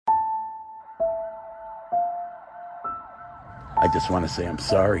I just want to say I'm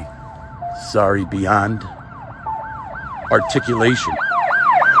sorry. Sorry beyond articulation.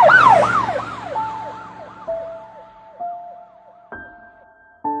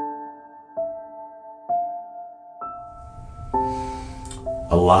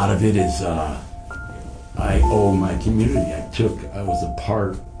 A lot of it is I owe my community. I was a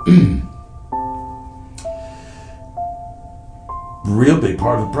part, real big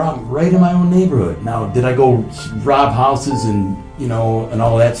part of the problem, right in my own neighborhood. Now, did I go rob houses and and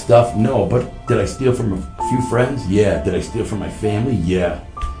all that stuff? No, but did I steal from a few friends? Yeah. Did I steal from my family? Yeah.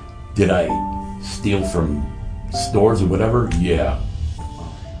 Did I steal from stores or whatever? Yeah.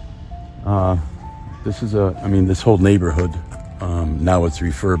 This whole neighborhood, now it's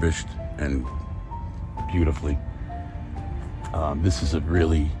refurbished and beautifully. This is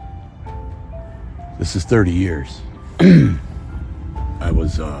 30 years. I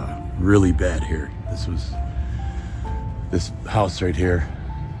was really bad here. This house right here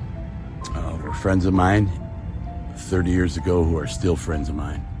were friends of mine 30 years ago who are still friends of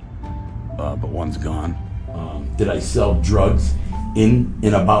mine, but one's gone. Did I sell drugs in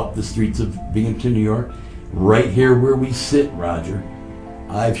and about the streets of Binghamton, New York? Right here where we sit, Roger.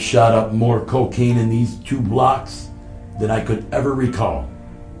 I've shot up more cocaine in these 2 blocks than I could ever recall.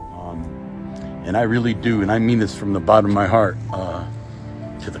 And I really do, and I mean this from the bottom of my heart,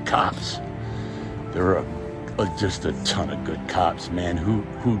 to the cops. There were just a ton of good cops, man, who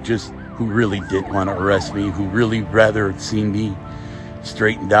really didn't want to arrest me, who really rather had seen me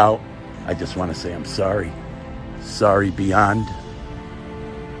straightened out. I just want to say I'm sorry. Sorry beyond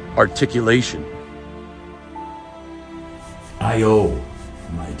articulation. I owe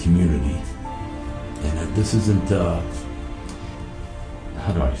my community, and this isn't, how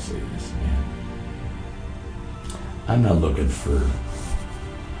do I say this, man? I'm not looking for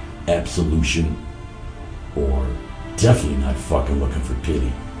absolution, or definitely not fucking looking for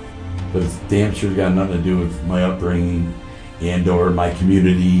pity. But it's damn sure got nothing to do with my upbringing and or my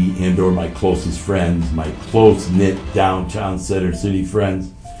community and or my closest friends, my close-knit downtown Center City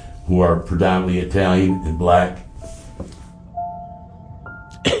friends who are predominantly Italian and black.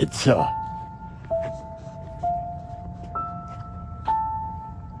 It's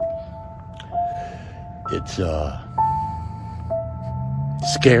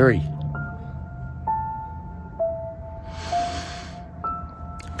scary.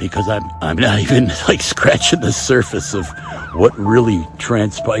 Because I'm not even like scratching the surface of what really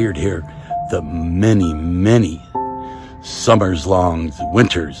transpired here. The many, many summers long,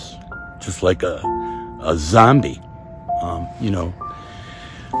 winters, just like a zombie.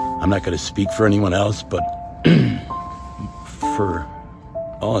 I'm not going to speak for anyone else, but for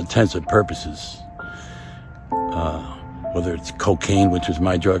all intents and purposes, whether it's cocaine, which is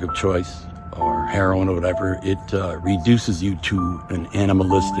my drug of choice, or heroin or whatever, it reduces you to an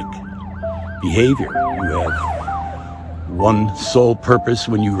animalistic behavior. You have one sole purpose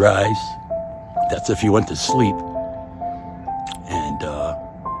when you rise. That's if you went to sleep. And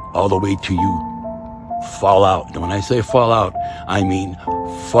all the way to you fall out. And when I say fall out, I mean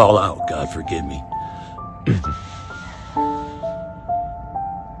fall out, God forgive me.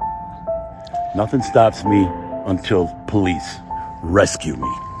 Nothing stops me until police rescue me.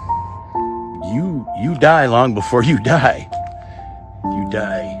 You die long before you die. You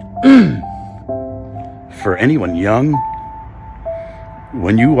die. For anyone young,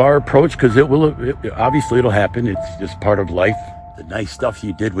 when you are approached, because obviously it'll happen, it's just part of life. The nice stuff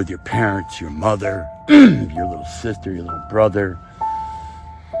you did with your parents, your mother, your little sister, your little brother.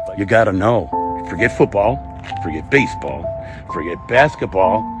 But you gotta know, forget football, forget baseball, forget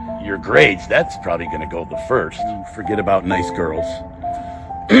basketball, your grades, that's probably gonna go the first. Forget about nice girls.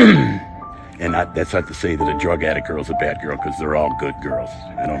 And that's not to say that a drug addict girl's a bad girl, because they're all good girls.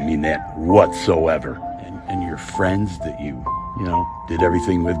 I don't mean that whatsoever. And your friends that you did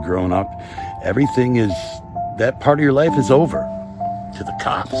everything with growing up, everything is, that part of your life is over. To the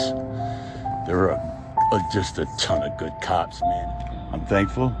cops. There are just a ton of good cops, man. I'm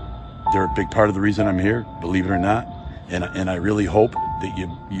thankful. They're a big part of the reason I'm here, believe it or not. And I really hope that you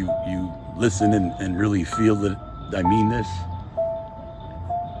listen and really feel that I mean this.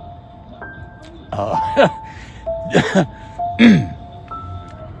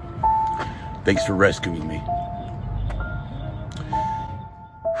 Thanks for rescuing me.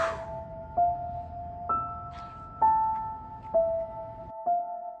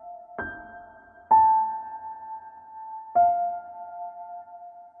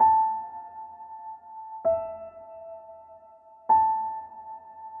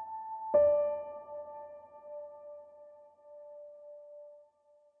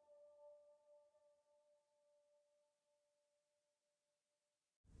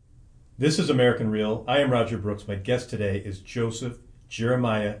 This is American Real. I am Roger Brooks. My guest today is Joseph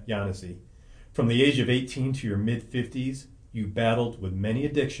Jeremiah Yannuzzi. From the age of 18 to your mid-50s, you battled with many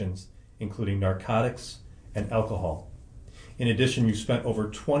addictions, including narcotics and alcohol. In addition, you spent over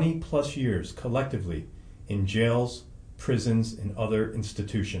 20 plus years collectively in jails, prisons, and other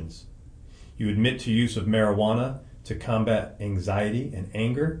institutions. You admit to use of marijuana to combat anxiety and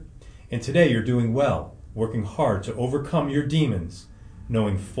anger, and today you're doing well, working hard to overcome your demons,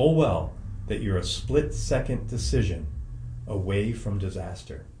 knowing full well that you're a split-second decision away from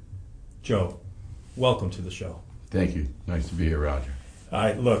disaster. Joe, welcome to the show. Thank you. Nice to be here, Roger.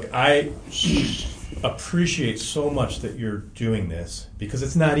 I appreciate so much that you're doing this because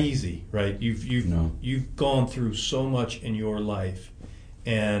it's not easy, right? You've gone through so much in your life,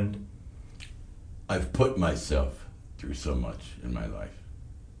 and I've put myself through so much in my life.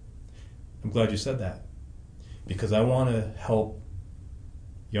 I'm glad you said that because I want to help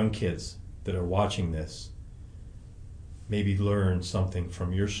young kids that are watching this maybe learn something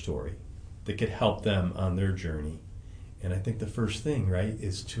from your story that could help them on their journey. And I think the first thing, right,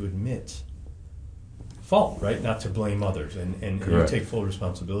 is to admit fault, right? Not to blame others and you take full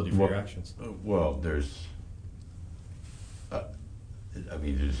responsibility for your actions. Well, there's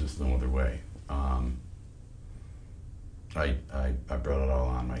just no other way. I brought it all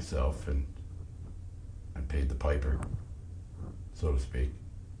on myself, and I paid the piper, so to speak.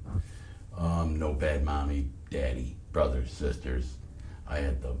 No bad mommy, daddy, brothers, sisters. I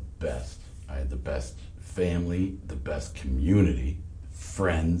had the best. I had the best family, the best community,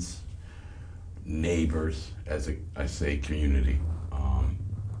 friends, neighbors, I say community.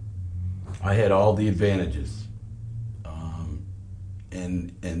 I had all the advantages.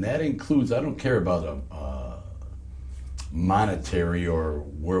 And that includes, I don't care about monetary or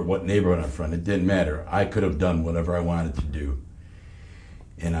what neighborhood I'm from. It didn't matter. I could have done whatever I wanted to do.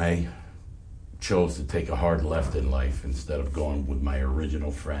 And I chose to take a hard left in life instead of going with my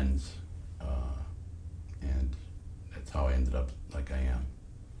original friends. And that's how I ended up like I am.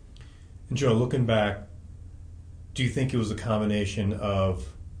 And Joe, looking back, do you think it was a combination of,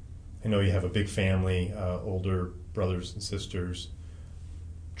 I know you have a big family, older brothers and sisters,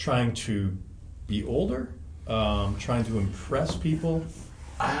 trying to be older, trying to impress people,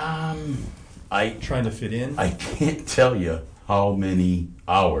 trying to fit in? I can't tell you how many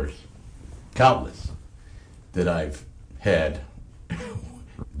hours, countless, that I've had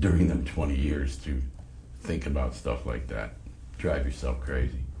during them 20 years to think about stuff like that. Drive yourself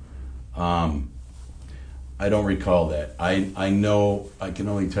crazy. I don't recall that. I know, I can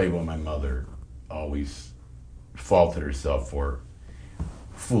only tell you what my mother always faulted herself for,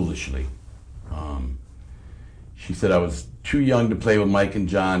 foolishly. She said I was too young to play with Mike and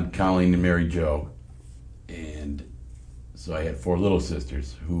John, Colleen and Mary Jo. And so I had 4 little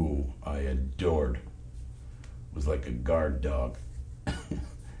sisters who I adored. It was like a guard dog.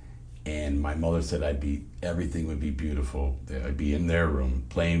 And my mother said everything would be beautiful. That I'd be in their room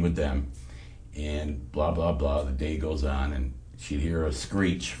playing with them, and blah, blah, blah. The day goes on, and she'd hear a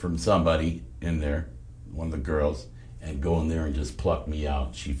screech from somebody in there, one of the girls, and go in there and just pluck me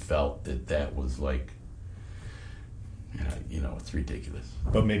out. She felt that was like, it's ridiculous.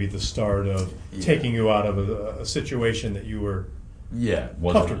 But maybe the start of taking you out of a situation that you were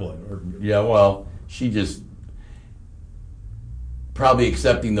comfortable in. She just probably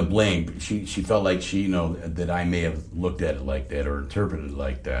accepting the blame. She felt like that I may have looked at it like that or interpreted it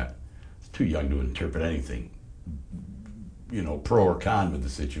like that. It's too young to interpret anything, pro or con with the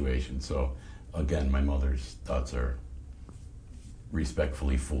situation. So again, my mother's thoughts are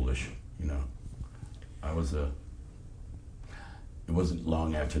respectfully foolish. It wasn't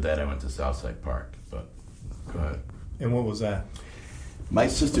long after that I went to Southside Park, but go ahead. And what was that? My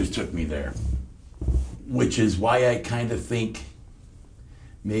sisters took me there, which is why I kind of think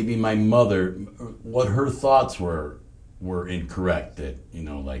maybe my mother, what her thoughts were incorrect, that,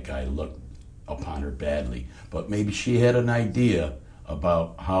 like I looked upon her badly. But maybe she had an idea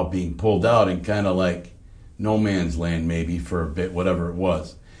about how being pulled out in kind of like no man's land maybe for a bit, whatever it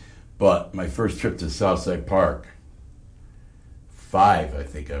was. But my first trip to Southside Park, 5 I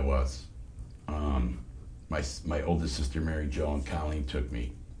think I was, my oldest sister Mary Jo and Colleen took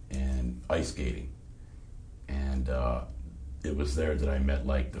me and ice skating. And it was there that I met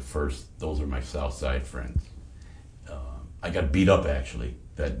those are my Southside friends. I got beat up actually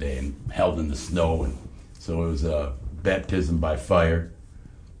that day and held in the snow, and so it was a baptism by fire.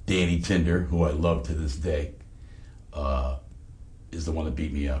 Danny Tinder, who I love to this day, is the one that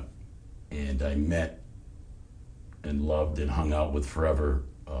beat me up. And I met and loved and hung out with forever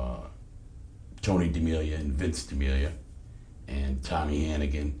Tony D'Amelia and Vince D'Amelia and Tommy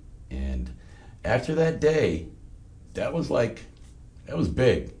Hannigan And after that day, that was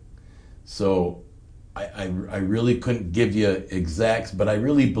big. So I really couldn't give you exacts, but I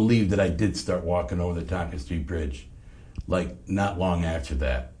really believe that I did start walking over the Tompkins Street Bridge, like not long after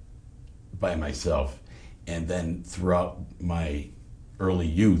that, by myself. And then throughout my early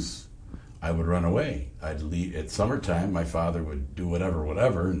youth, I would run away. I'd leave at summertime. My father would do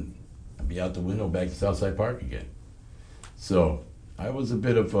whatever, and I'd be out the window back to Southside Park again. So I was a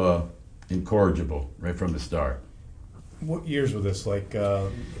bit of incorrigible right from the start. What years were this? Like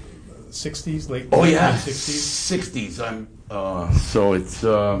 60s, late 60s? Oh yeah, 60s. So it's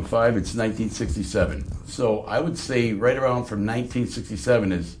 1967. So I would say right around from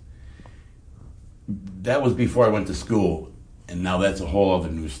 1967 that was before I went to school, and now that's a whole other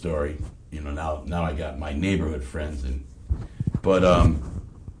news story. Now I got my neighborhood friends, but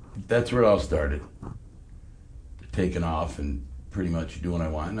that's where it all started. Taking off and pretty much doing what I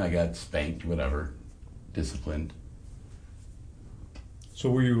want. And I got spanked, whatever, disciplined.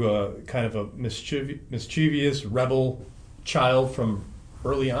 So were you kind of a mischievous rebel child from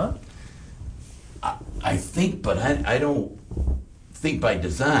early on? I think, but I don't think by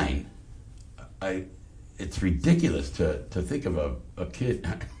design. It's ridiculous to think of a kid.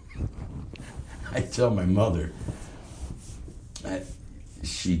 I tell my mother,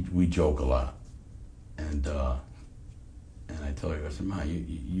 we joke a lot, and I tell her, I said, Ma,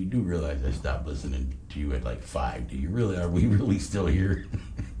 you do realize I stopped listening to you at like 5. Are we really still here?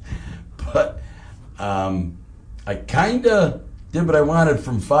 But I kind of did what I wanted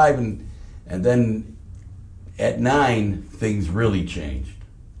from 5, and then at 9, things really changed.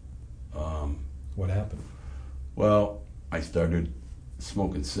 What happened? Well, I started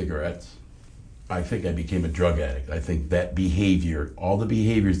smoking cigarettes. I think I became a drug addict. I think that behavior, all the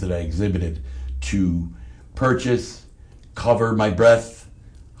behaviors that I exhibited to purchase, cover my breath,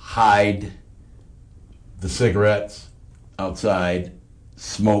 hide the cigarettes outside,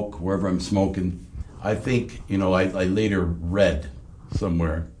 smoke wherever I'm smoking. I think, I later read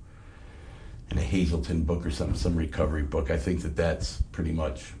somewhere in a Hazelton book or some recovery book. I think that's pretty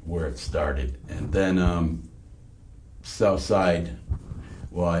much where it started. And then Southside,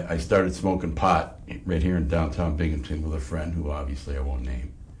 well, I started smoking pot right here in downtown Binghamton with a friend who obviously I won't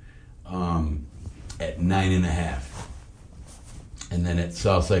name, at 9.5. And then at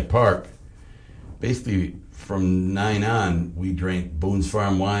Southside Park, basically from 9 on, we drank Boone's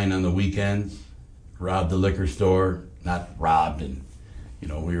Farm wine on the weekends, robbed the liquor store, not robbed, and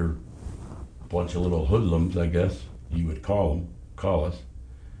we were a bunch of little hoodlums, I guess you would call us.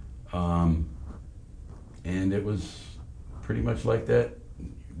 And it was pretty much like that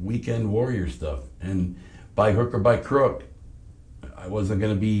weekend warrior stuff. And by hook or by crook, I wasn't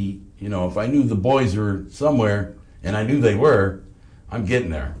going to be, if I knew the boys were somewhere, and I knew they were, I'm getting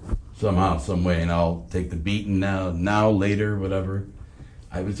there somehow, some way, and I'll take the beating now, later, whatever.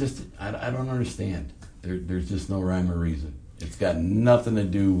 I don't understand. There's just no rhyme or reason. It's got nothing to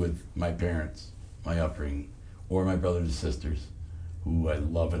do with my parents, my upbringing, or my brothers and sisters, who I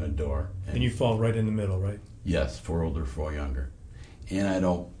love and adore. And you fall right in the middle, right? Yes, 4 older, 4 younger. And I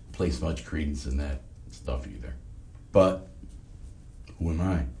don't place much credence in that stuff either. But who am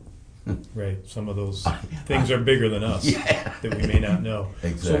I? Right. Some of those things are bigger than us that we may not know.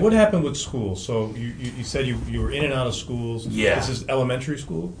 Exactly. So what happened with school? So you said you were in and out of schools. Yeah. This is elementary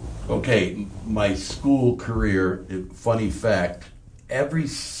school? Okay, my school career, funny fact, every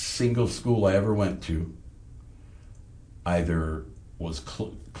single school I ever went to either was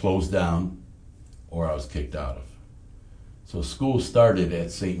closed down or I was kicked out of. So school started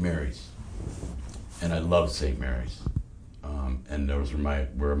at St. Mary's, and I loved St. Mary's. And those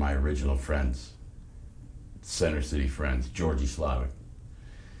were my original friends, Center City friends, Georgie Slavic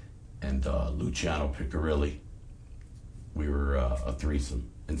and Luciano Piccarilli. We were a threesome,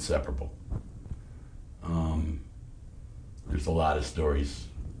 inseparable. There's a lot of stories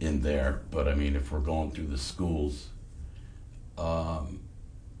in there, but I mean, if we're going through the schools,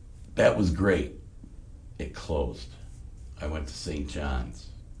 that was great. It closed. I went to St. John's.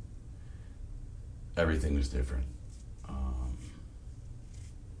 Everything was different.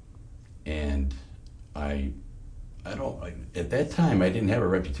 And at that time I didn't have a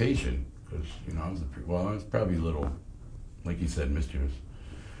reputation because I was probably a little, like you said, mischievous.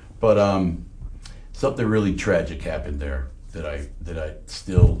 But something really tragic happened there that I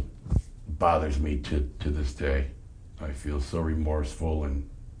still bothers me to this day. I feel so remorseful and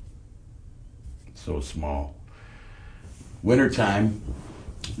so small. Wintertime.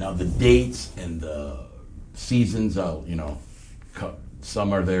 Now the dates and the seasons,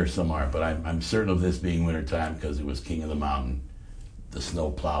 some are there, some aren't. But I'm certain of this being wintertime because it was King of the Mountain. the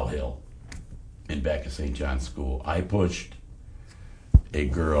snow plow hill in back of St. John's School. I pushed a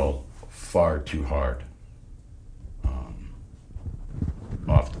girl far too hard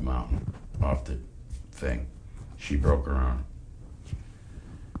off the mountain, off the thing. She broke her arm.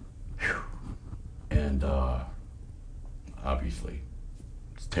 Whew. And obviously,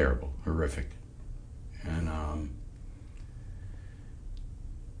 it's terrible, horrific. And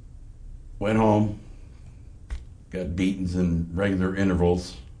went home, got beatings in regular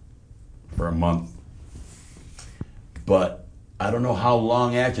intervals for a month. But I don't know how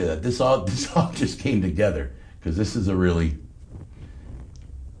long after that. This all just came together, because this is a really...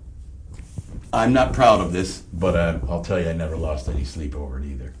 I'm not proud of this, but I'll tell you, I never lost any sleep over it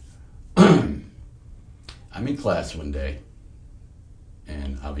either. I'm in class one day,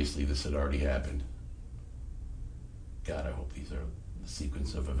 and obviously this had already happened. God, I hope these are the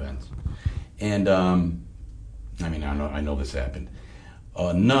sequence of events. And I know this happened.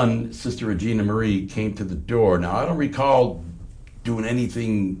 A nun, Sister Regina Marie, came to the door. Now, I don't recall doing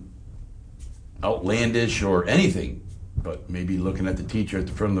anything outlandish or anything, but maybe looking at the teacher at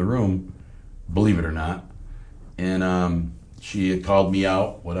the front of the room, believe it or not. And she had called me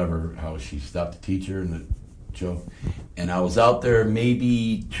out, how she stopped the teacher and the joke. And I was out there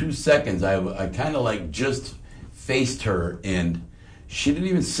maybe 2 seconds. I kind of like just faced her, and she didn't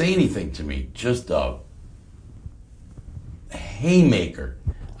even say anything to me. Just a haymaker.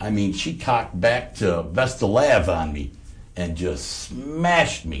 I mean, she cocked back to Vestal Ave on me and just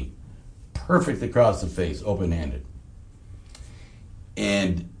smashed me perfect across the face, open-handed.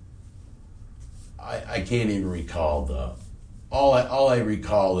 And I can't even recall all I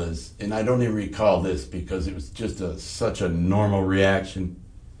recall is, and I don't even recall this because it was just such a normal reaction.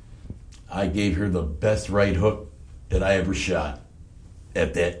 I gave her the best right hook that I ever shot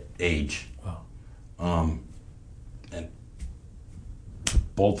at that age. Wow. And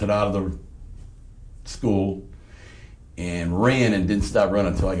bolted out of the school and ran and didn't stop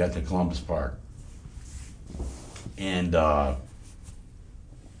running until I got to Columbus Park. And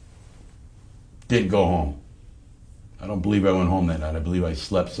didn't go home. I don't believe I went home that night. I believe I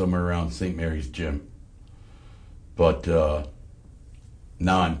slept somewhere around St. Mary's Gym. But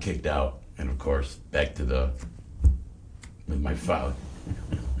now I'm kicked out. And of course, back to with my father.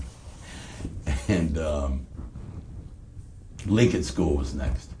 And Lincoln School was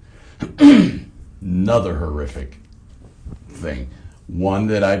next. Another horrific thing. One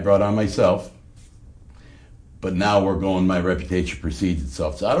that I brought on myself. But now my reputation precedes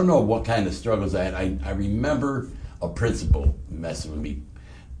itself. So I don't know what kind of struggles I had. I remember a principal messing with me.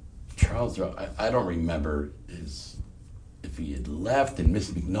 Charles, I don't remember if he had left and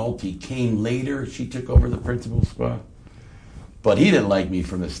Miss McNulty came later. She took over the principal spot. But he didn't like me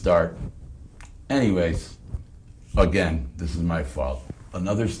from the start. Anyways, again, this is my fault.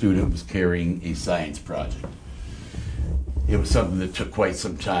 Another student was carrying a science project. It was something that took quite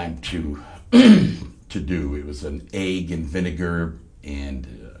some time to do. It was an egg and vinegar, and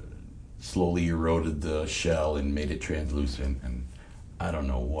slowly eroded the shell and made it translucent. And I don't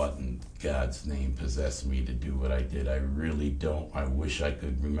know what in God's name possessed me to do what I did. I really don't. I wish I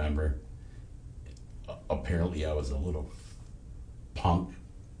could remember. Apparently I was a little punk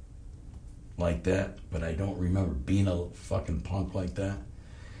like that, but I don't remember being a fucking punk like that.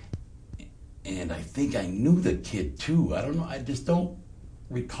 And I think I knew the kid too. I don't know. I just don't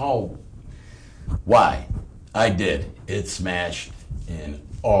recall why. I did. It smashed and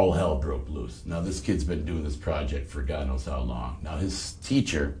all hell broke loose. Now this kid's been doing this project for God knows how long. Now his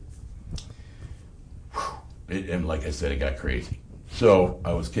teacher, and like I said, it got crazy. So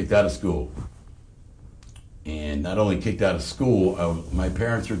I was kicked out of school. And not only kicked out of school, my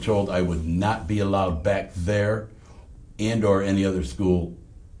parents were told I would not be allowed back there and or any other school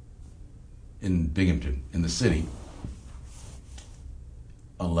in Binghamton, in the city,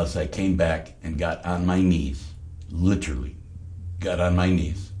 unless I came back and got on my knees, literally got on my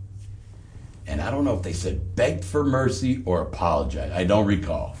knees. And I don't know if they said begged for mercy or apologized. I don't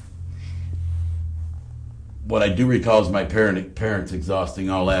recall. What I do recall is my parents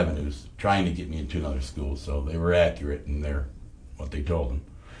exhausting all avenues, trying to get me into another school, so they were accurate in what they told them.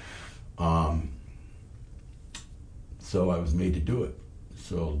 So I was made to do it.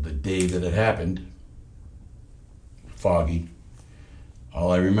 So the day that it happened, foggy,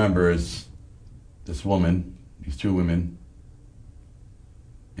 all I remember is these two women,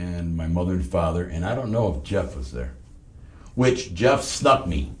 and my mother and father, and I don't know if Jeff was there, which Jeff snuck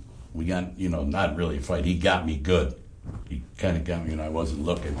me. We got, not really a fight. He got me good. He kind of got me when I wasn't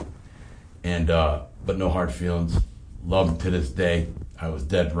looking. And, but no hard feelings. Love him to this day. I was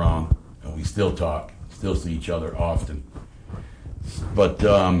dead wrong. And we still talk, still see each other often. But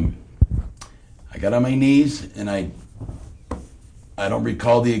I got on my knees, and I don't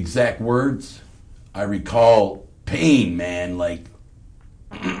recall the exact words. I recall pain, man, like,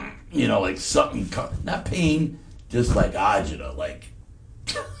 like something, not pain, just like agita, like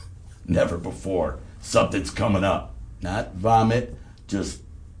never before. Something's coming up. Not vomit, just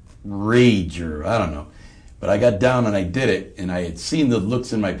rage, or I don't know. But I got down and I did it, and I had seen the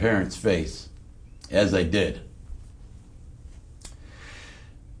looks in my parents' face as I did.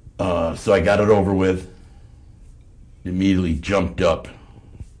 So I got it over with, immediately jumped up,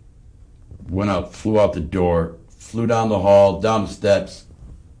 went out, flew out the door, flew down the hall, down the steps,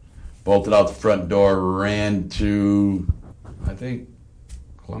 bolted out the front door, ran to, I think,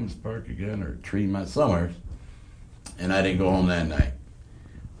 Columbus Park again, or Tremont, somewhere, and I didn't go home that night.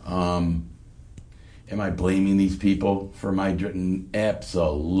 Am I blaming these people for my drinking?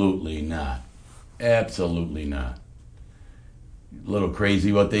 Absolutely not. Absolutely not. A little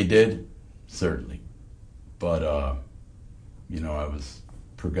crazy what they did? Certainly. But, I was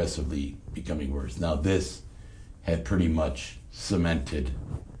progressively becoming worse. Now, this had pretty much cemented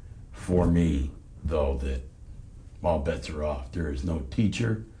for me, though, that all bets are off. There is no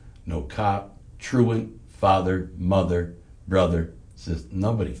teacher, no cop, truant, father, mother, brother, sister,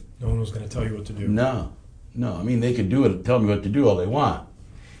 nobody. No one was going to tell you what to do. No. I mean, they could do it, tell me what to do all they want.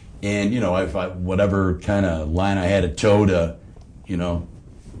 And, if I, whatever kind of line I had to toe to,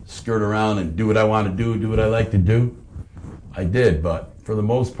 skirt around and do what I want to do what I like to do, I did. But for the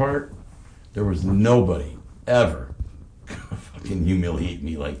most part, there was nobody ever fucking humiliate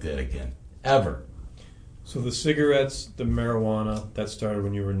me like that again. Ever. So the cigarettes, the marijuana, that started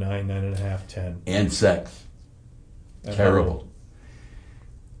when you were 9 and a half, 10. And sex. Terrible.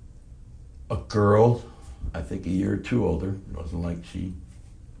 A girl, I think a year or two older. It wasn't like she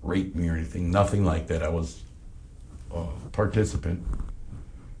raped me or anything. Nothing like that. I was a participant.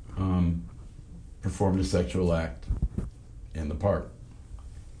 Performed a sexual act in the park.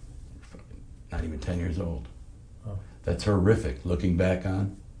 Not even 10 years old. Oh. That's horrific. Looking back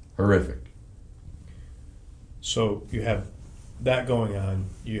on, horrific. So you have that going on.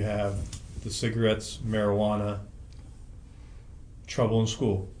 You have the cigarettes, marijuana, trouble in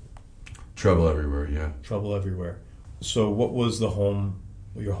school. Trouble everywhere, yeah. Trouble everywhere. So what was your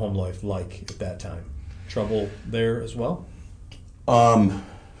home life like at that time? Trouble there as well?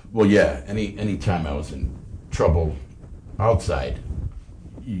 Well, yeah. Any time I was in trouble outside,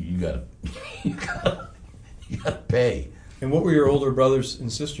 you gotta you gotta pay. And what were your older brothers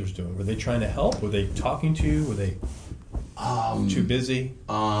and sisters doing? Were they trying to help? Were they talking to you? Were they too busy?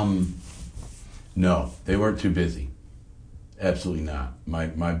 No, they weren't too busy. Absolutely not.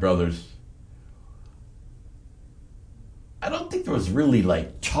 My brothers, I don't think there was really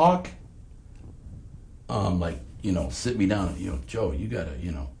like talk. Sit me down and, Joe, you gotta,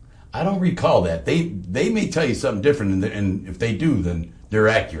 I don't recall that. They may tell you something different, and if they do, then they're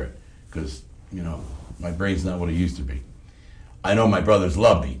accurate, because, my brain's not what it used to be. I know my brothers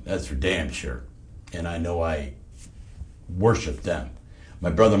love me, that's for damn sure, and I know I worship them.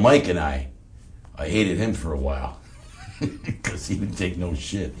 My brother Mike and I hated him for a while, because he didn't take no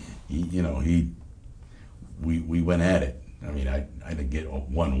shit. We went at it. I mean, I didn't get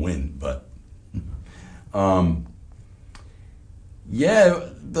one win, but yeah,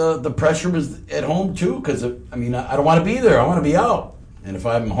 the pressure was at home too, because I don't want to be there. I want to be out, and if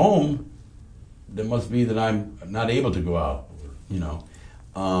I'm home, that must be that I'm not able to go out.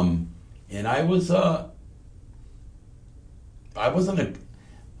 And I wasn't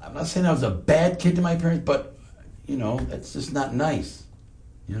I'm not saying I was a bad kid to my parents, but that's just not nice.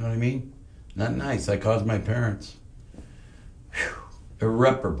 You know what I mean? Not nice. I caused my parents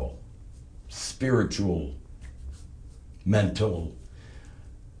irreparable, spiritual, mental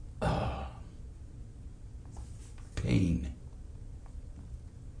pain.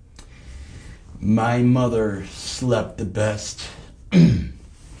 My mother slept the best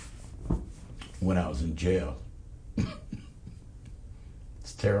when I was in jail.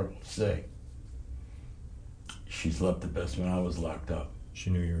 It's terrible to say. She slept the best when I was locked up.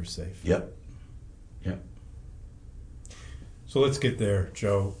 She knew you were safe. Yep. So let's get there,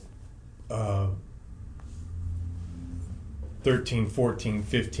 Joe. 13, 14,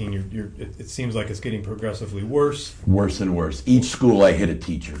 15, it seems like it's getting progressively worse. Worse and worse. Each school I hit a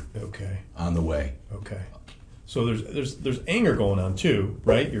teacher. Okay. On the way. Okay. So there's anger going on too,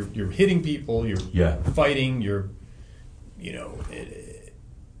 right? You're hitting people, you're fighting,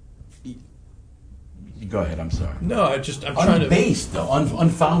 Go ahead, I'm sorry. No, I'm trying to... Unbased, though,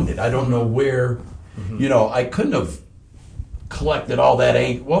 unfounded. I don't know where, I couldn't have collected all that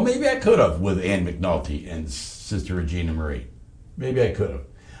anger. Well, maybe I could have with Ann McNulty and Sister Regina Marie. Maybe I could have,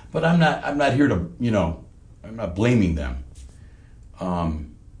 but I'm not. I'm not here to, I'm not blaming them.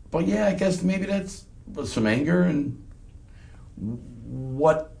 But yeah, I guess maybe that's some anger and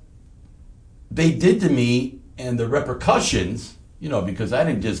what they did to me and the repercussions. Because I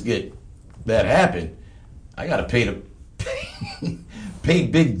didn't just get that happen. I got to pay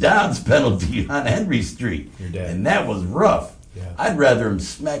Big Don's penalty on Henry Street, Your dad. and that was rough. Yeah. I'd rather him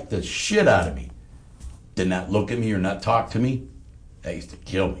smack the shit out of me than not look at me or not talk to me. That used to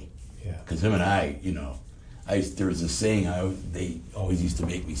kill me. Yeah. Because him and I, there was a saying they always used to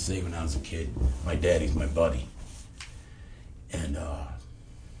make me say when I was a kid. My daddy's my buddy, and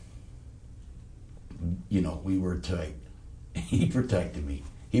we were tight. He protected me.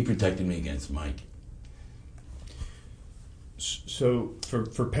 He protected me against Mike. So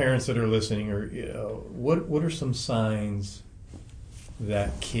for parents that are listening, or what are some signs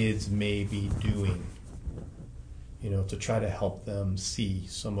that kids may be doing, to try to help them see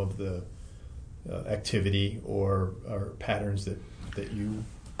some of the activity or patterns that you...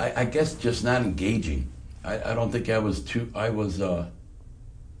 I guess just not engaging. I don't think I was just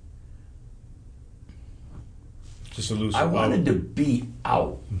elusive. I wanted to be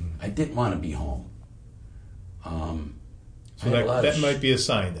out. Mm-hmm. I didn't want to be home. So that might be a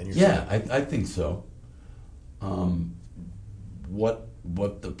sign then. I think so. What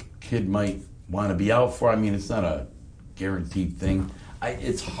the kid might want to be out for, it's not a guaranteed thing.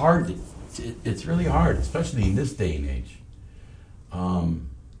 It's hard. It's really hard, especially in this day and age,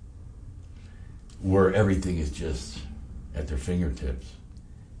 where everything is just at their fingertips,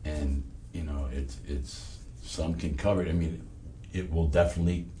 and it's some can cover it. It will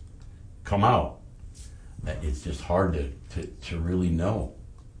definitely come out. It's just hard to really know.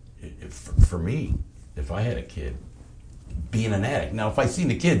 For me, if I had a kid, being an addict. Now, if I see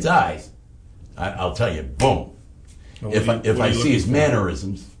the kid's eyes, I'll tell you, boom. If I see his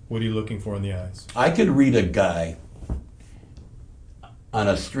mannerisms. What are you looking for in the eyes? I could read a guy on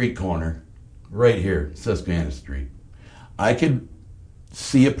a street corner, right here, Susquehanna Street. I could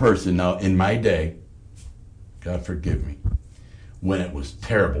see a person now in my day, God forgive me, when it was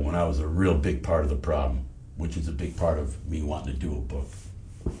terrible, when I was a real big part of the problem, which is a big part of me wanting to do a book.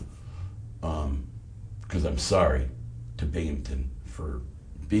 Because I'm sorry to Binghamton for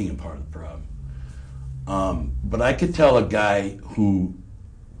being a part of the problem. But I could tell a guy who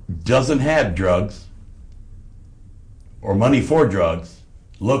doesn't have drugs or money for drugs,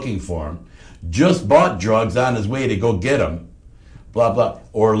 looking for them, just bought drugs on his way to go get them, blah, blah,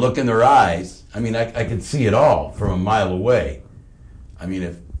 or look in their eyes. I could see it all from a mile away.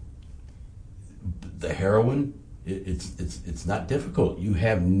 If the heroin, it's not difficult. You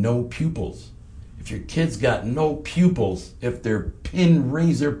have no pupils. If your kid's got no pupils, if they're pin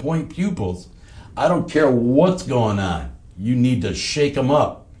razor point pupils, I don't care what's going on. You need to shake them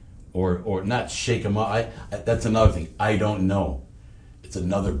up, or not shake them up. That's another thing. I don't know. It's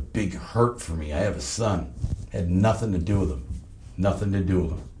another big hurt for me. I have a son. Had nothing to do with him. Nothing to do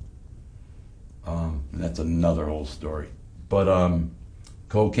with him. That's another whole story. But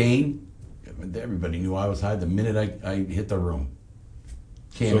cocaine, everybody knew I was high the minute I hit the room.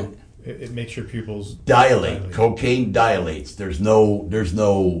 So it makes your pupils dilate. Cocaine dilates. There's no,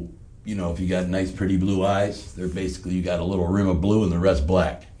 if you got nice pretty blue eyes, they're basically, you got a little rim of blue and the rest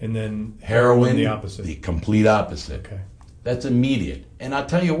black. And then heroin, the opposite. The complete opposite. Okay. That's immediate. And I'll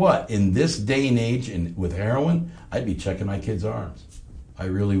tell you what, in this day and age, and with heroin, I'd be checking my kids' arms. I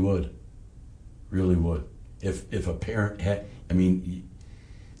really would. Really would. If a parent had, I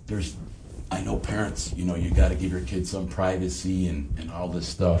know parents, you got to give your kids some privacy and all this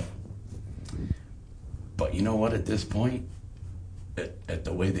stuff. But you know what, at this point, at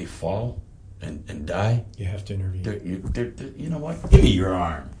the way they fall and die, you have to intervene. You know what, give me your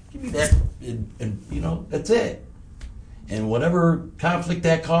arm. Give me that, and that's it. And whatever conflict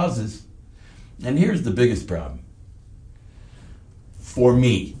that causes, and here's the biggest problem. For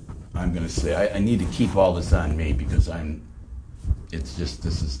me, I'm going to say, I need to keep all this on me because this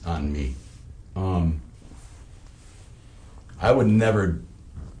is on me. I would never,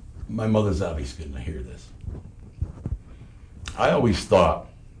 my mother's obviously going to hear this. I always thought,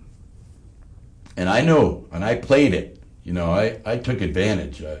 and I know, and I played it, I took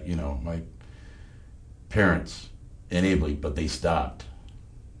advantage, my parents enabled, but they stopped.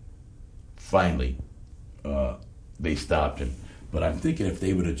 Finally, they stopped. But I'm thinking if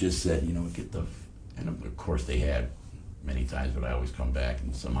they would have just said, and of course they had many times, but I always come back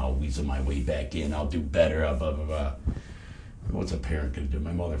and somehow weasel my way back in. I'll do better, blah, blah, blah. What's a parent going to do?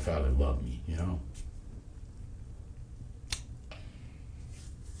 My mother and father loved me,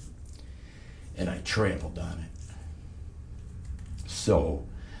 And I trampled on it. so.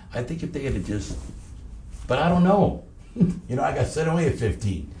 I think if they had just, but I don't know. You know, I got sent away at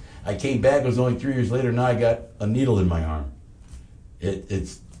 15. I came back, it was only 3 years later, now I got a needle in my arm.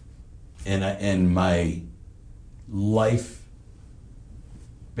 And my life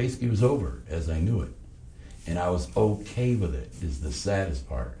basically was over as I knew it. And I was okay with it, is the saddest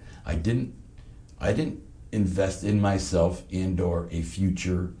part. I didn't invest in myself and or a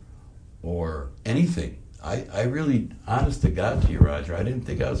future or anything. I really, honest to God to you, Roger, I didn't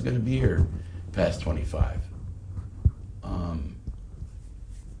think I was going to be here past 25.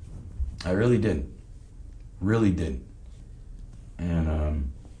 I really didn't. Really didn't.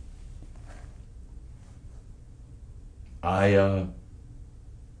 And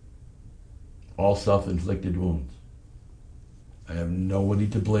all self-inflicted wounds. I have nobody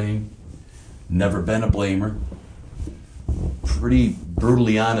to blame. Never been a blamer. Pretty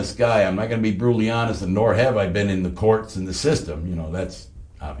brutally honest guy. I'm not going to be brutally honest, and nor have I been in the courts and the system. You know, that's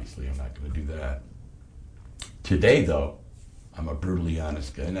obviously I'm not going to do that. Today, though, I'm a brutally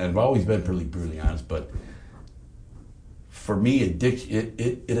honest guy, and I've always been pretty brutally honest. But for me, addiction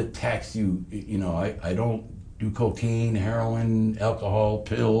it attacks you. You know, I don't do cocaine, heroin, alcohol,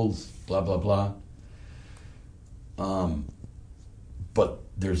 pills, blah blah blah. But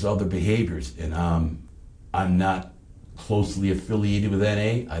there's other behaviors, and I'm not closely affiliated with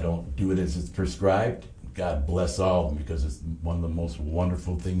NA. I don't do it as it's prescribed. God bless all of them, because it's one of the most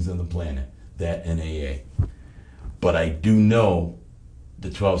wonderful things on the planet, that NAA. But I do know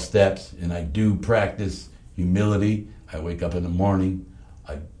the 12 steps, and I do practice humility. I wake up in the morning,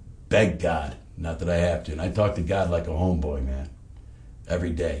 I beg God, not that I have to, and I talk to God like a homeboy, man,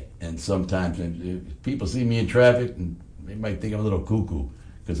 every day. And sometimes if people see me in traffic, and they might think I'm a little cuckoo,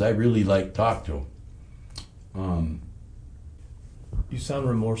 because I really like talk to them. You sound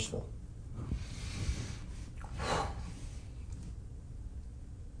remorseful.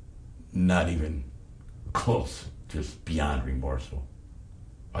 Not even close, just beyond remorseful.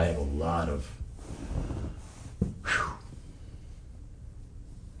 I have a lot of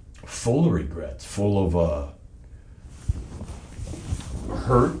full of regrets, full of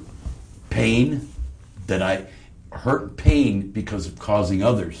hurt, pain, pain because of causing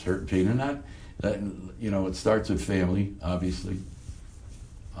others hurt and pain. And not that, you know, it starts with family, obviously.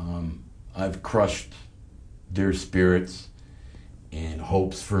 I've crushed their spirits and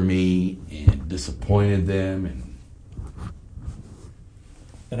hopes for me and disappointed them.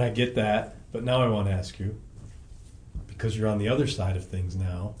 And I get that, but now I want to ask you, because you're on the other side of things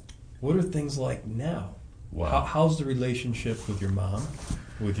now, what are things like now? Wow. How's the relationship with your mom,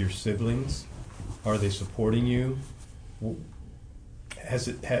 with your siblings? Are they supporting you?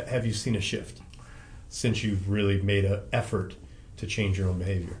 Have you seen a shift since you've really made an effort to change your own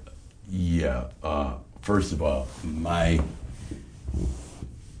behavior? Yeah. First of all, my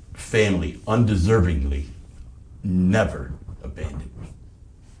family undeservingly never abandoned me.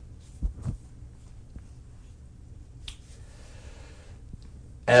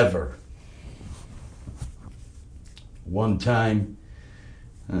 Ever. One time,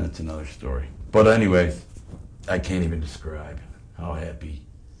 that's another story. But anyways, I can't even describe how happy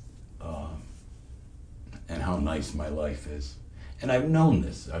and how nice my life is. And I've known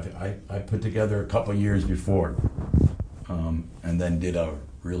this. I put together a couple years before, and then did a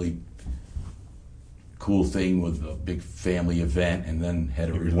really cool thing with a big family event, and then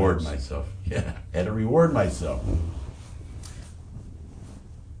had to reward myself. Yeah, had to reward myself.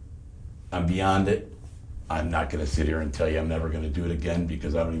 I'm beyond it. I'm not going to sit here and tell you I'm never going to do it again,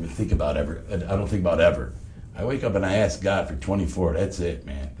 because I don't even think about ever. I don't think about ever. I wake up and I ask God for 24. That's it,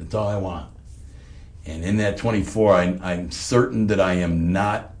 man. That's all I want. And in that 24, I'm certain that I am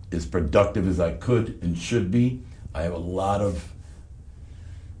not as productive as I could and should be. I have a lot of,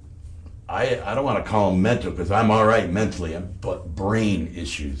 I don't want to call them mental, because I'm all right mentally, but brain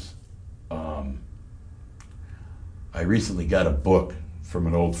issues. I recently got a book from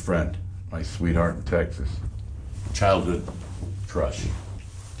an old friend, my sweetheart in Texas, childhood crush,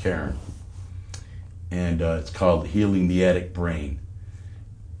 Karen. And it's called Healing the Addict Brain.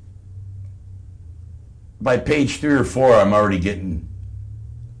 By page 3 or 4, I'm already getting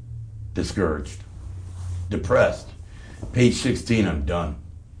discouraged, depressed. Page 16, I'm done.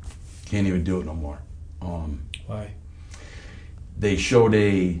 Can't even do it no more. Why? They showed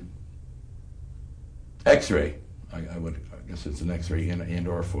a X-ray. I guess it's an X-ray and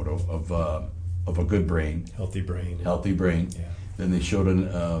or a photo of a good brain, healthy brain. Healthy brain. Yeah. Then they showed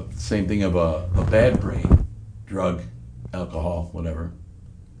the same thing of a bad brain, drug, alcohol, whatever.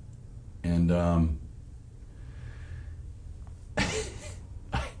 And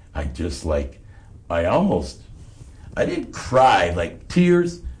I just like, I I didn't cry like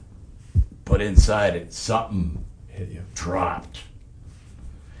tears, but inside it something Hit you. dropped.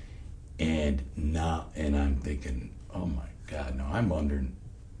 And I'm thinking, oh my God, no, I'm wondering,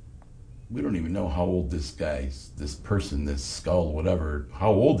 we don't even know how old this person, this skull, whatever,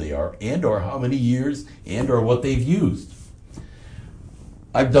 how old they are, and or how many years, and or what they've used.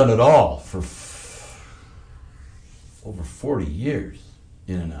 I've done it all for over 40 years,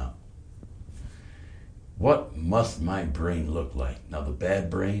 in and out. What must my brain look like? Now, the bad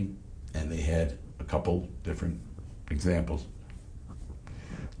brain, and they had a couple different examples,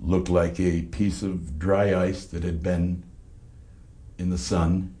 looked like a piece of dry ice that had been in the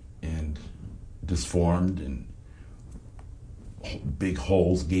sun and disformed, and big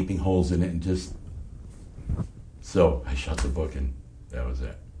holes, gaping holes in it, and just... So I shut the book, and that was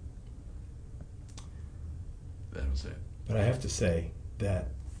it. That was it. But I have to say that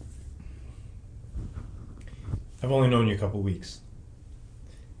I've only known you a couple weeks,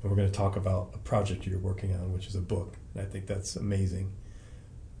 and we're going to talk about a project you're working on, which is a book, and I think that's amazing.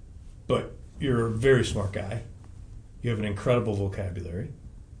 But you're a very smart guy. You have an incredible vocabulary,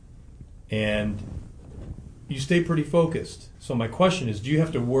 and you stay pretty focused. So my question is, do you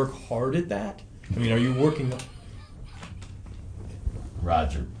have to work hard at that? I mean, are you working...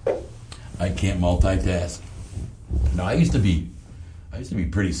 Roger, I can't multitask. No, I used to be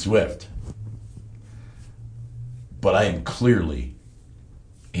pretty swift, but I am clearly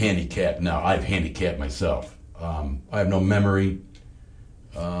handicapped now. I've handicapped myself. I have no memory.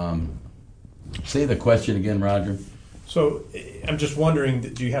 Say the question again, Roger. So I'm just wondering,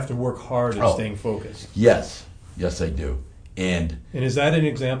 do you have to work hard at staying focused? Yes, I do. And is that an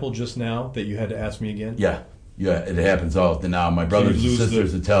example just now that you had to ask me again? Yeah, it happens often now. My brothers and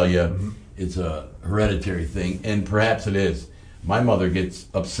sisters will tell you it's a hereditary thing, and perhaps it is. My mother gets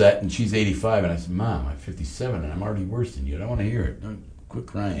upset, and she's 85, and I said, Mom, I'm 57, and I'm already worse than you. I don't want to hear it. Quit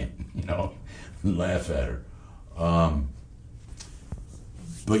crying, and laugh at her.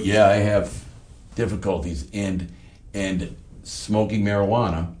 But yeah, I have difficulties, and smoking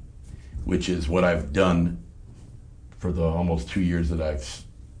marijuana, which is what I've done for the almost 2 years that I've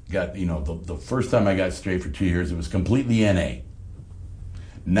got, the first time I got straight for 2 years, it was completely NA.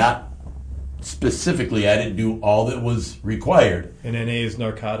 Not specifically, I didn't do all that was required. And NA is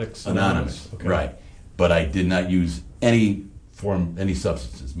Narcotics Anonymous. Okay. Right. But I did not use any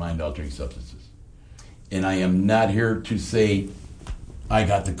substances, mind-altering substances. And I am here to say I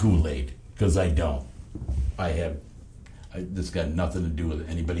got the Kool-Aid, because I don't. This got nothing to do with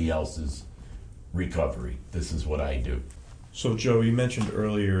anybody else's recovery. This is what I do. So, Joe, you mentioned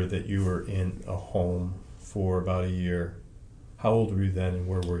earlier that you were in a home for about a year. How old were you then, and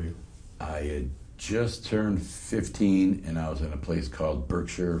where were you? I had just turned 15, and I was in a place called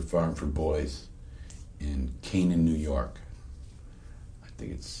Berkshire Farm for Boys in Canaan, New York. I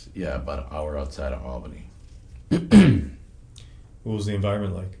think it's, about an hour outside of Albany. What was the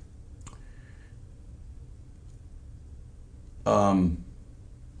environment like? Only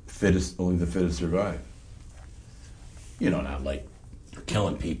the fittest survive. Not like you're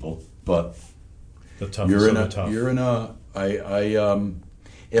killing people, but the toughest of the tough.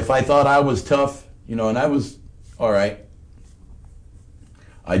 If I thought I was tough, and I was all right,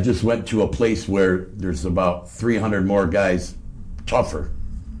 I just went to a place where there's about 300 more guys tougher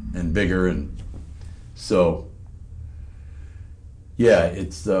and bigger, and so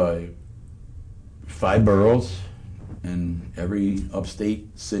it's 5 boroughs in every upstate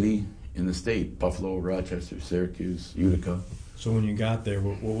city in the state: Buffalo, Rochester, Syracuse, Utica. So when you got there,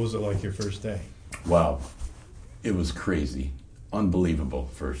 what was it like your first day? Wow, it was crazy, unbelievable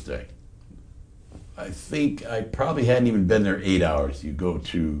first day. I think I probably hadn't even been there 8 hours. You go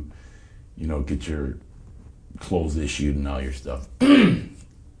to, get your clothes issued and all your stuff.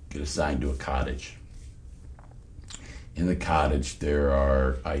 Get assigned to a cottage. In the cottage, there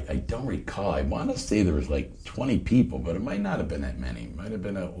are, I don't recall, I want to say there was like 20 people, but it might not have been that many. It might have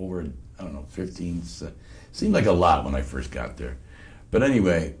been over, 15. Seemed like a lot when I first got there. But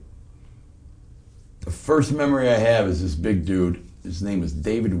anyway, the first memory I have is this big dude. His name is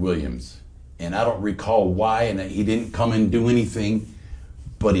David Williams. And I don't recall why, and he didn't come and do anything,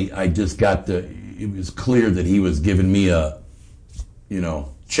 but it was clear that he was giving me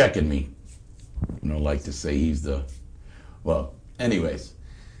checking me. Like to say he's well, anyways,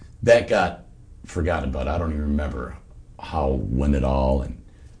 that got forgotten about. I don't even remember when it all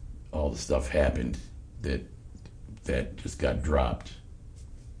the stuff happened that just got dropped.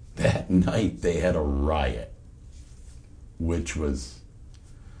 That night they had a riot, which was,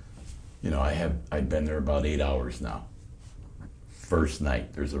 I'd been there about 8 hours now. First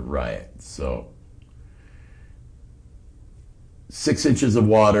night there's a riot, so 6 inches of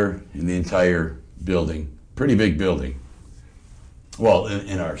water in the entire building. Pretty big building. Well,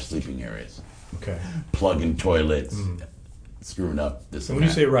 in our sleeping areas. Okay. Plugging toilets, screwing up this And and when you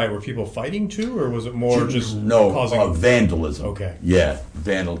that. say riot, were people fighting too, or was it more just No, causing vandalism. Okay. Yeah,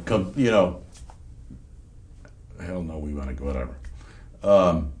 you know, hell no, we want to go, whatever.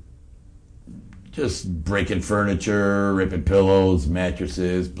 Just breaking furniture, ripping pillows,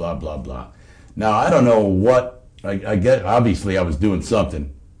 mattresses, blah, blah, blah. Now, I don't know what, I get, obviously I was doing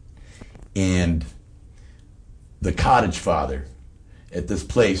something. And the cottage father, at this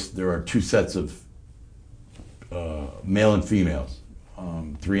place, there are 2 sets of male and females,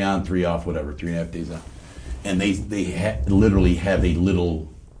 3 on, 3 off, whatever, 3.5 days on. And they literally have a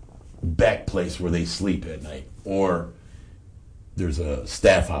little back place where they sleep at night. Or there's a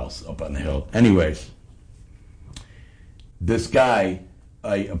staff house up on the hill. Anyways, this guy,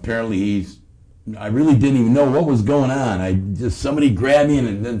 I really didn't even know what was going on. Somebody grabbed me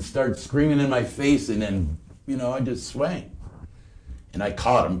and then started screaming in my face, and then, I just swang. And I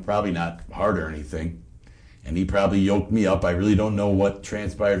caught him, probably not hard or anything. And he probably yoked me up. I really don't know what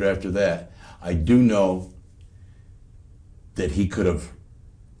transpired after that. I do know that he could have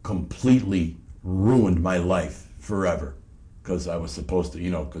completely ruined my life forever. Because I was supposed to,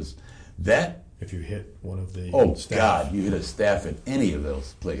 because that... If you hit one of the staff. God, you hit a staff at any of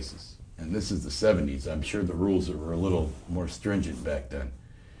those places. And this is the 70s. I'm sure the rules were a little more stringent back then.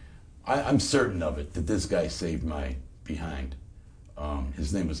 I'm certain of it, that this guy saved my behind.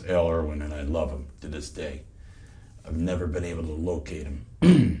 His name was Al Irwin, and I love him to this day. I've never been able to locate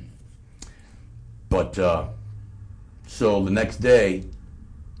him. But, so the next day,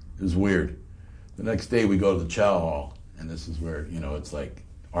 it was weird. The next day we go to the chow hall, and this is where, it's like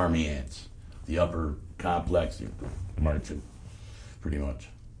army ants. The upper complex, you're marching, pretty much.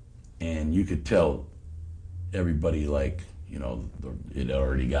 And you could tell everybody, it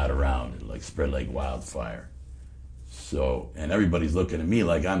already got around. It, spread like wildfire. So, and everybody's looking at me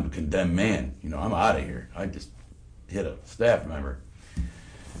like I'm a condemned man. I'm out of here. I just hit a staff member.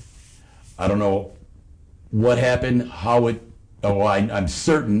 I don't know what happened, I'm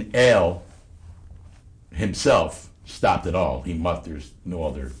certain Al himself stopped it all. There's no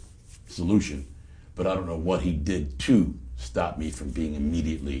other solution. But I don't know what he did to stop me from being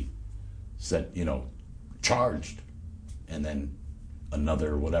immediately sent, charged. And then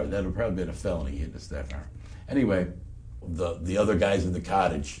another whatever. That would probably been a felony hitting a staff member. Anyway, the other guys in the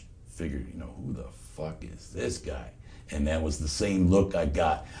cottage figured, who the fuck is this guy? And that was the same look I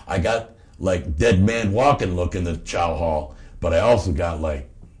got. I got like dead man walking look in the chow hall, but I also got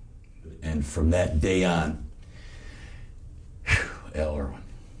and from that day on, Al Irwin.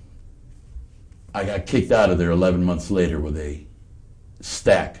 I got kicked out of there 11 months later with a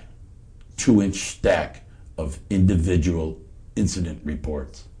 2-inch stack of individual incident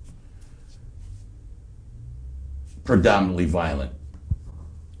reports. Predominantly violent.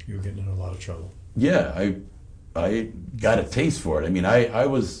 You were getting in a lot of trouble. Yeah, I got a taste for it. I mean, I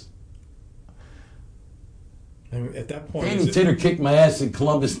was... at that point... Danny Tanner kicked my ass in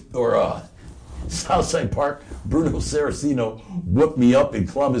Columbus, or Southside Park. Bruno Saraceno whooped me up in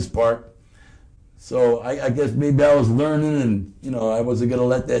Columbus Park. So I guess maybe I was learning, and, I wasn't going to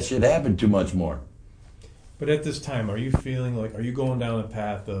let that shit happen too much more. But at this time, are you feeling are you going down a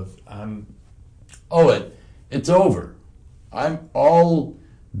path of, It's over. All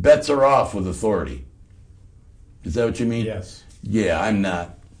bets are off with authority. Is that what you mean? Yes. Yeah, I'm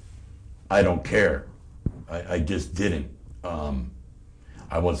not. I don't care. I just didn't. I'm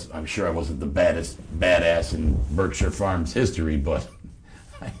sure I wasn't the baddest badass in Berkshire Farms history, but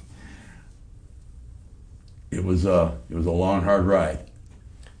it was a long, hard ride.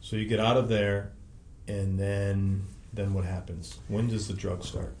 So you get out of there, and then what happens? When does the drug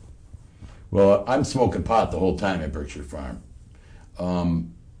start? Well, I'm smoking pot the whole time at Berkshire Farm.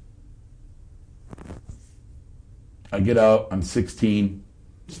 I get out, I'm 16,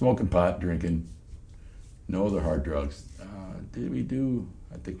 smoking pot, drinking, no other hard drugs. Did we do?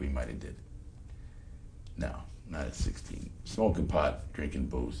 I think we might have did. No, not at 16. Smoking pot, drinking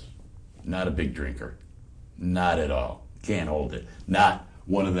booze. Not a big drinker. Not at all. Can't hold it. Not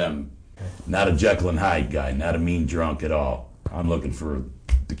one of them, not a Jekyll and Hyde guy, not a mean drunk at all. I'm looking for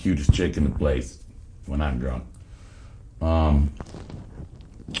the cutest chick in the place when I'm drunk.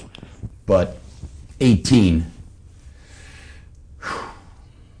 But 18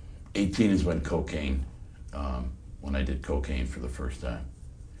 is when when I did cocaine for the first time.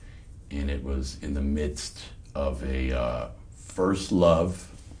 And it was in the midst of a first love,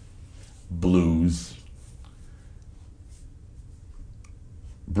 blues,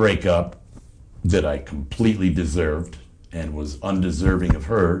 breakup that I completely deserved. and was undeserving of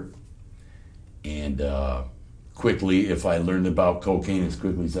her. And quickly, if I learned about cocaine as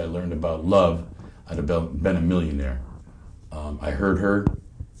quickly as I learned about love, I'd have been a millionaire. I hurt her,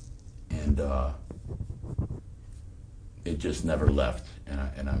 and it just never left,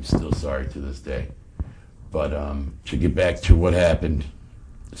 and I'm still sorry to this day. But to get back to what happened,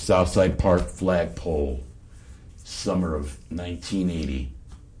 Southside Park flagpole, summer of 1980,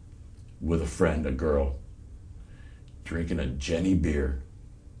 with a friend, a girl, drinking a Jenny beer,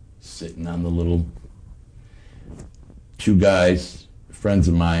 sitting on the little, two guys, friends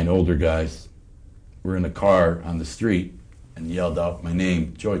of mine, older guys, were in a car on the street and yelled out my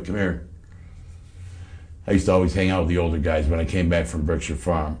name, Joey, come here. I used to always hang out with the older guys when I came back from Berkshire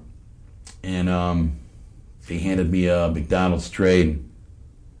Farm. And they handed me a McDonald's tray and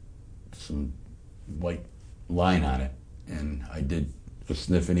some white line on it. And I did a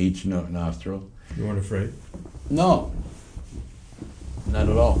sniff in each nostril. You weren't afraid? No, not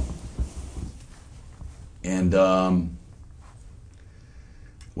at all. And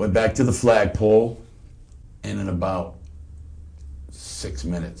went back to the flagpole, and in about 6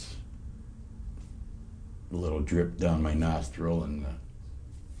 minutes, a little drip down my nostril, and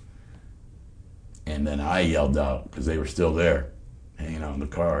then I yelled out, because they were still there, hanging out in the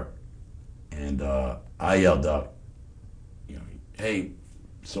car, and I yelled out, hey,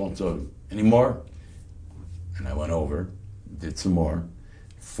 so-and-so, any more? And I went over, did some more.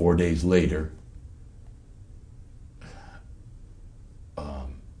 4 days later,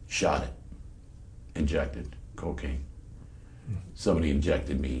 shot it, injected cocaine. Somebody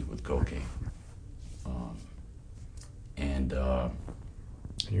injected me with cocaine. And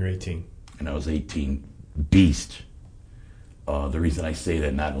you're 18. And I was 18, beast. The reason I say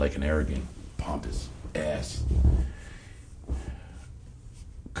that, not like an arrogant, pompous ass,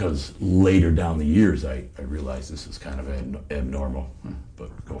 because later down the years, I realized this was kind of abnormal, but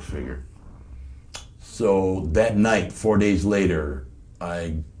go figure. So that night, 4 days later,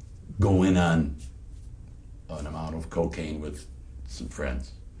 I go in on an amount of cocaine with some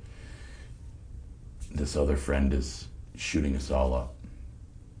friends. This other friend is shooting us all up.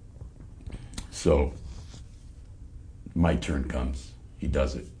 So my turn comes. He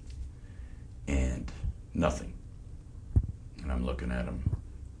does it. And nothing. And I'm looking at him.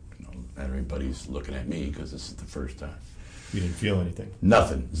 Everybody's looking at me because this is the first time. You didn't feel anything?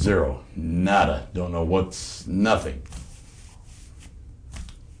 Nothing. Zero. Nada. Don't know what's nothing.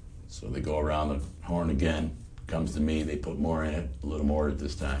 So they go around the horn again. Comes to me. They put more in it. A little more at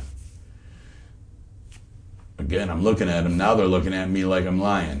this time. Again, I'm looking at them. Now they're looking at me like I'm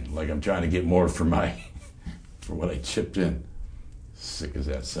lying. Like I'm trying to get more for what I chipped in. Sick as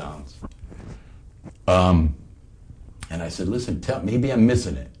that sounds. And I said, listen, maybe I'm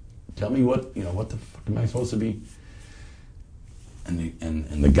missing it. Tell me what the fuck am I supposed to be?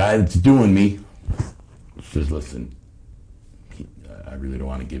 And the guy that's doing me says, listen, I really don't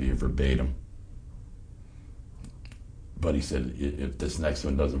want to give you a verbatim. But he said, if this next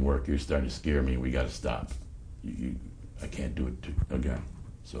one doesn't work, you're starting to scare me. We got to stop. I can't do it again.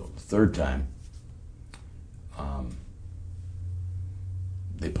 So the third time,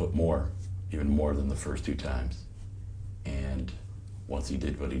 they put more, even more than the first two times. And once he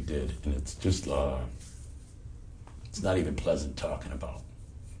did what he did, and it's just, it's not even pleasant talking about.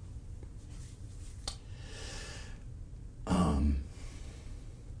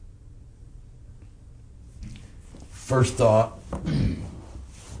 First thought,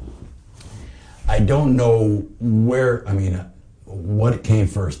 I don't know what came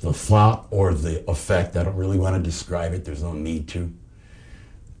first, the thought or the effect. I don't really want to describe it. There's no need to.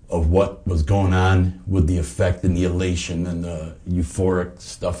 Of what was going on with the effect and the elation and the euphoric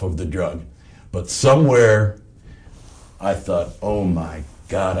stuff of the drug. But somewhere I thought, oh my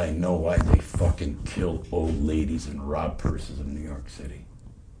God, I know why they fucking kill old ladies and rob purses in New York City.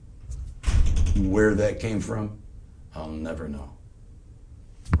 Where that came from, I'll never know.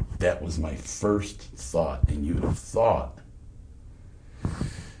 That was my first thought, and you'd have thought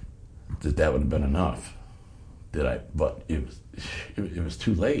that would have been enough. But it was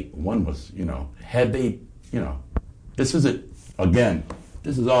too late. One was, had they, this is it. Again,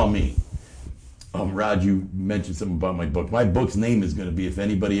 this is all me. Rod, you mentioned something about my book. My book's name is going to be, if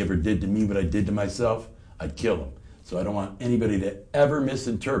anybody ever did to me what I did to myself, I'd kill them. So I don't want anybody to ever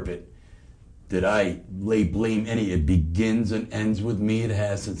misinterpret that I lay blame any. It begins and ends with me. It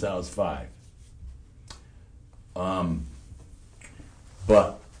has since I was 5.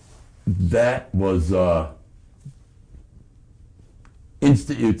 But that was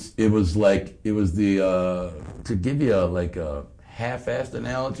it was the to give you a half-assed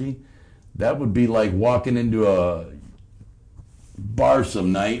analogy, that would be like walking into bar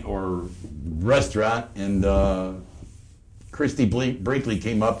some night or restaurant, and Christy Brinkley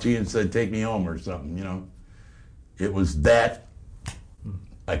came up to you and said, "Take me home" or something. It was that.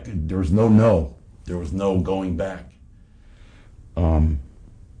 There was no. There was no going back. On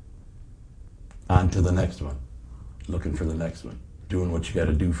to the next one. Looking for the next one. Doing what you got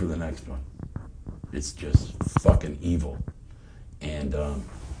to do for the next one. It's just fucking evil. And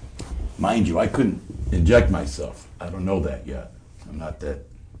mind you, I couldn't inject myself. I don't know that yet. I'm not that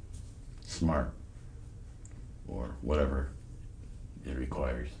smart or whatever it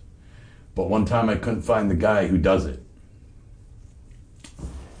requires. But one time I couldn't find the guy who does it.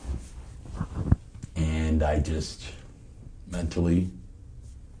 And I just mentally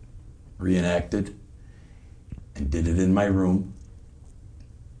reenacted and did it in my room.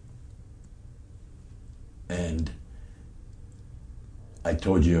 And I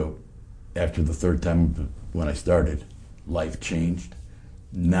told you after the third time when I started, life changed.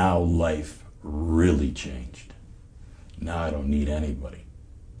 Now life really changed. Now I don't need anybody.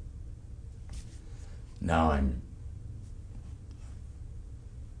 Now I'm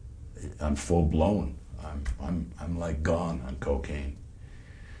full blown. I'm like gone on cocaine.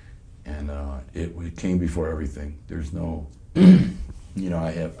 And it came before everything. There's no,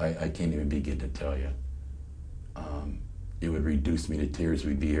 I can't even begin to tell you. It would reduce me to tears.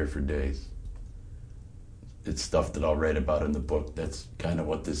 We'd be here for days. It's stuff that I'll write about in the book. That's kind of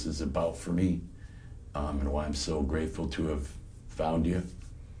what this is about for me, and why I'm so grateful to have found you,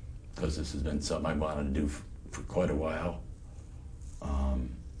 because this has been something I wanted to do for quite a while.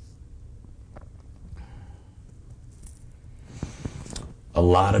 A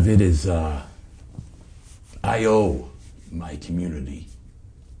lot of it is I owe my community,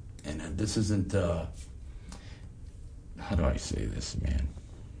 and this isn't. How do I say this, man?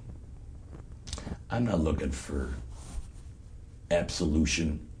 I'm not looking for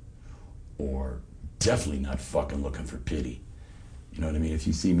absolution, or definitely not fucking looking for pity. You know what I mean? If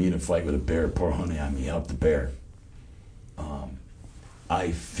you see me in a fight with a bear, pour honey on me, help the bear.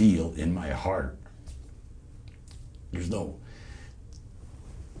 I feel in my heart.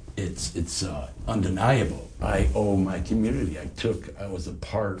 It's undeniable. I owe my community. I was a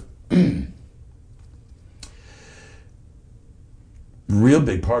part. Real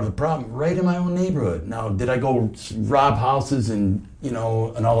big part of the problem, right in my own neighborhood. Now, did I go rob houses and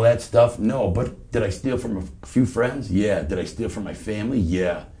all that stuff? No, but did I steal from a few friends? Yeah. Did I steal from my family?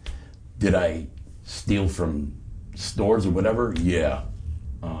 Yeah. Did I steal from stores or whatever? Yeah.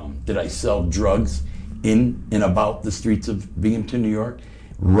 Did I sell drugs in and about the streets of Binghamton, New York?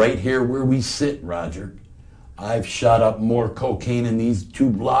 Right here where we sit, Roger. I've shot up more cocaine in these 2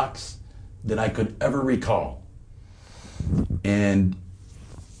 blocks than I could ever recall. And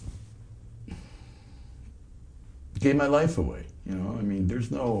gave my life away.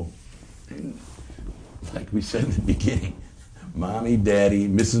 There's no, like we said in the beginning, Mommy, Daddy,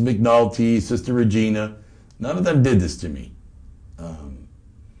 Mrs. McNulty, Sister Regina, none of them did this to me.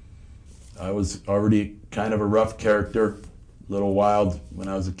 I was already kind of a rough character, a little wild when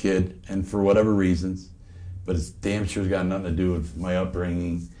I was a kid, and for whatever reasons, but it's damn sure got nothing to do with my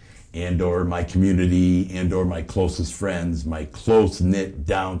upbringing and or my community and or my closest friends, my close-knit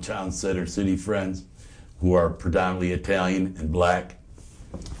downtown Center City friends who are predominantly Italian and black.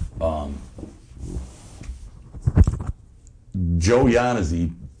 Joe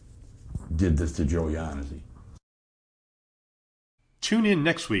Yannuzzi did this to Joe Yannuzzi. Tune in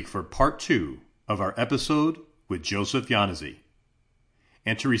next week for part 2 of our episode with Joseph Yannuzzi.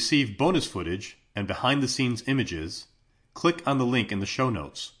 And to receive bonus footage and behind-the-scenes images, click on the link in the show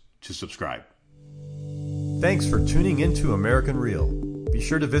notes to subscribe. Thanks for tuning into American Real. Be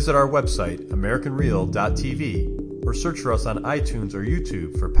sure to visit our website, AmericanReal.tv, or search for us on iTunes or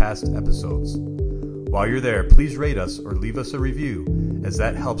YouTube for past episodes. While you're there, please rate us or leave us a review, as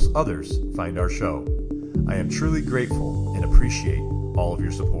that helps others find our show. I am truly grateful and appreciate all of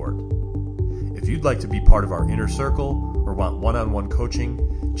your support. If you'd like to be part of our inner circle or want one-on-one coaching,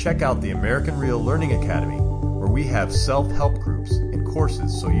 check out the American Real Learning Academy, where we have self-help groups and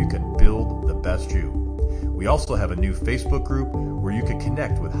courses so you can build the best you. We also have a new Facebook group where you can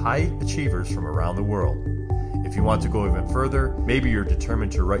connect with high achievers from around the world. If you want to go even further, maybe you're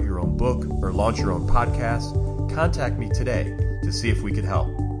determined to write your own book or launch your own podcast, contact me today to see if we could help.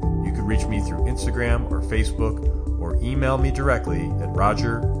 You can reach me through Instagram or Facebook, or email me directly at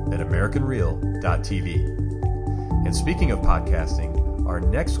roger@americanreal.tv. And speaking of podcasting, our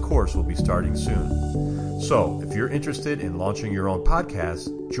next course will be starting soon. So, if you're interested in launching your own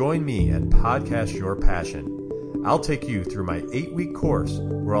podcast, join me at Podcast Your Passion. I'll take you through my 8-week course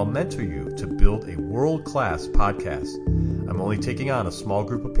where I'll mentor you to build a world-class podcast. I'm only taking on a small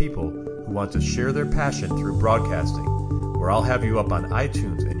group of people who want to share their passion through broadcasting, where I'll have you up on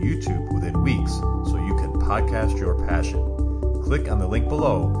iTunes and YouTube within weeks so you can podcast your passion. Click on the link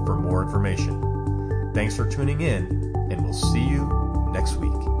below for more information. Thanks for tuning in, and we'll see you next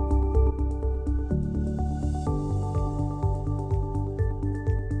week.